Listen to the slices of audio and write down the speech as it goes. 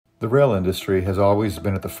The rail industry has always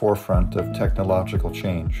been at the forefront of technological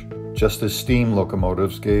change. Just as steam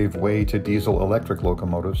locomotives gave way to diesel-electric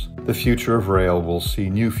locomotives, the future of rail will see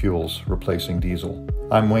new fuels replacing diesel.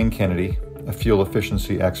 I'm Wayne Kennedy, a fuel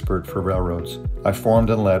efficiency expert for railroads. I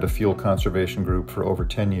formed and led a fuel conservation group for over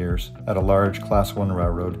 10 years at a large Class 1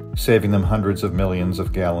 railroad, saving them hundreds of millions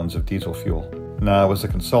of gallons of diesel fuel. Now, as a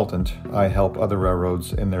consultant, I help other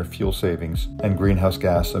railroads in their fuel savings and greenhouse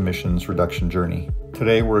gas emissions reduction journey.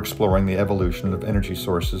 Today, we're exploring the evolution of energy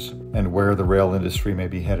sources and where the rail industry may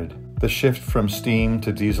be headed. The shift from steam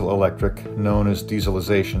to diesel-electric, known as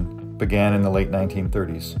dieselisation, began in the late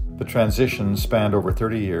 1930s. The transition spanned over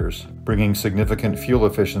 30 years, bringing significant fuel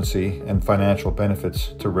efficiency and financial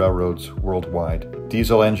benefits to railroads worldwide.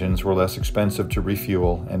 Diesel engines were less expensive to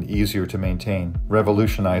refuel and easier to maintain,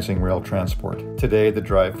 revolutionizing rail transport. Today, the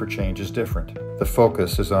drive for change is different. The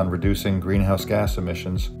focus is on reducing greenhouse gas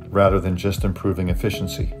emissions rather than just improving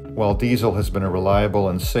efficiency. While diesel has been a reliable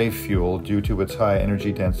and safe fuel due to its high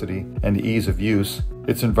energy density and ease of use,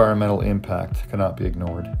 its environmental impact cannot be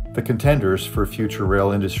ignored. The contenders for future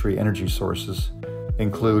rail industry energy sources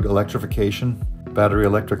include electrification, battery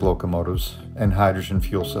electric locomotives, and hydrogen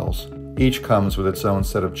fuel cells. Each comes with its own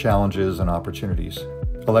set of challenges and opportunities.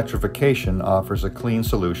 Electrification offers a clean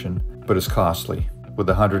solution, but is costly. With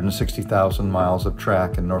 160,000 miles of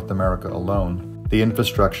track in North America alone, the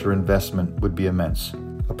infrastructure investment would be immense.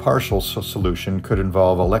 A partial solution could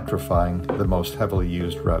involve electrifying the most heavily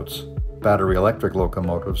used routes. Battery electric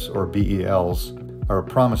locomotives, or BELs, are a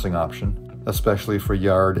promising option, especially for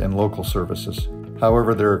yard and local services.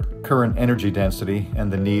 However, their current energy density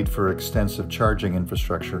and the need for extensive charging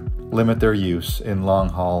infrastructure limit their use in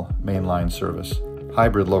long-haul mainline service.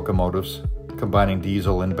 Hybrid locomotives, combining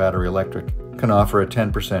diesel and battery electric, can offer a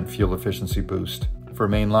 10% fuel efficiency boost. For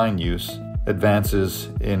mainline use, advances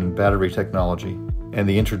in battery technology and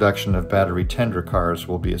the introduction of battery tender cars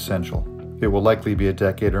will be essential. It will likely be a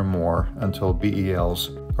decade or more until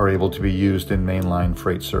BELs are able to be used in mainline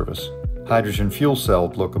freight service. Hydrogen fuel cell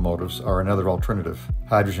locomotives are another alternative.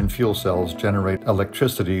 Hydrogen fuel cells generate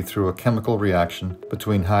electricity through a chemical reaction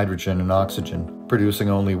between hydrogen and oxygen, producing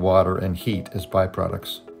only water and heat as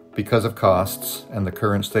byproducts. Because of costs and the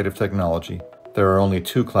current state of technology, there are only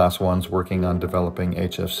two Class 1s working on developing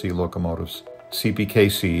HFC locomotives: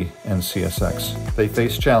 CPKC and CSX. They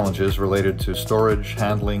face challenges related to storage,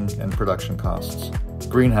 handling, and production costs.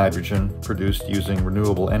 Green hydrogen, produced using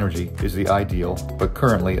renewable energy, is the ideal, but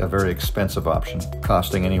currently a very expensive option,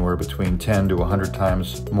 costing anywhere between 10 to 100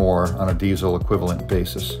 times more on a diesel equivalent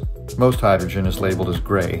basis. Most hydrogen is labeled as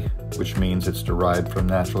gray, which means it's derived from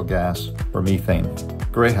natural gas or methane.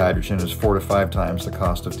 Gray hydrogen is 4 to 5 times the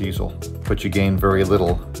cost of diesel, but you gain very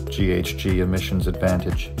little GHG emissions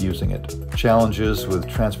advantage using it. Challenges with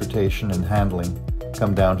transportation and handling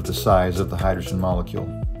come down to the size of the hydrogen molecule.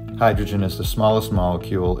 Hydrogen is the smallest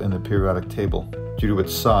molecule in the periodic table. Due to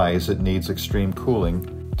its size, it needs extreme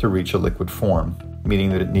cooling to reach a liquid form,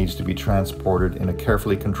 meaning that it needs to be transported in a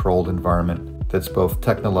carefully controlled environment that's both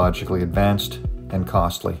technologically advanced and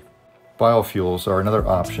costly. Biofuels are another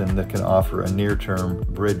option that can offer a near-term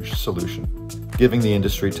bridge solution, giving the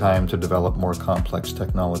industry time to develop more complex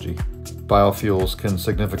technology. Biofuels can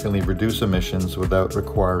significantly reduce emissions without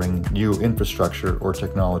requiring new infrastructure or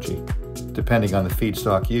technology. Depending on the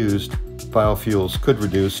feedstock used, biofuels could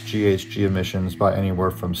reduce GHG emissions by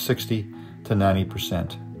anywhere from 60 to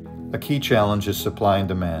 90%. A key challenge is supply and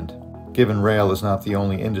demand, given rail is not the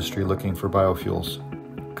only industry looking for biofuels.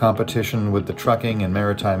 Competition with the trucking and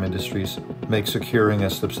maritime industries makes securing a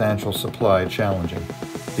substantial supply challenging.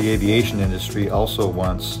 The aviation industry also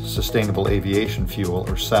wants sustainable aviation fuel,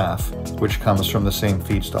 or SAF, which comes from the same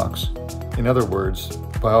feedstocks. In other words,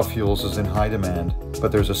 biofuels is in high demand,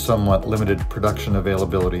 but there's a somewhat limited production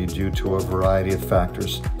availability due to a variety of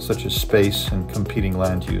factors, such as space and competing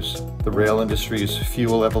land use. The rail industry's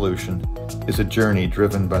fuel evolution is a journey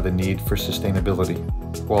driven by the need for sustainability.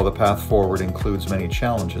 While the path forward includes many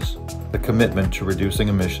challenges, the commitment to reducing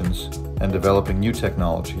emissions and developing new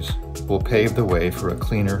technologies will pave the way for a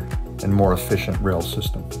cleaner and more efficient rail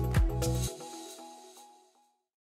system.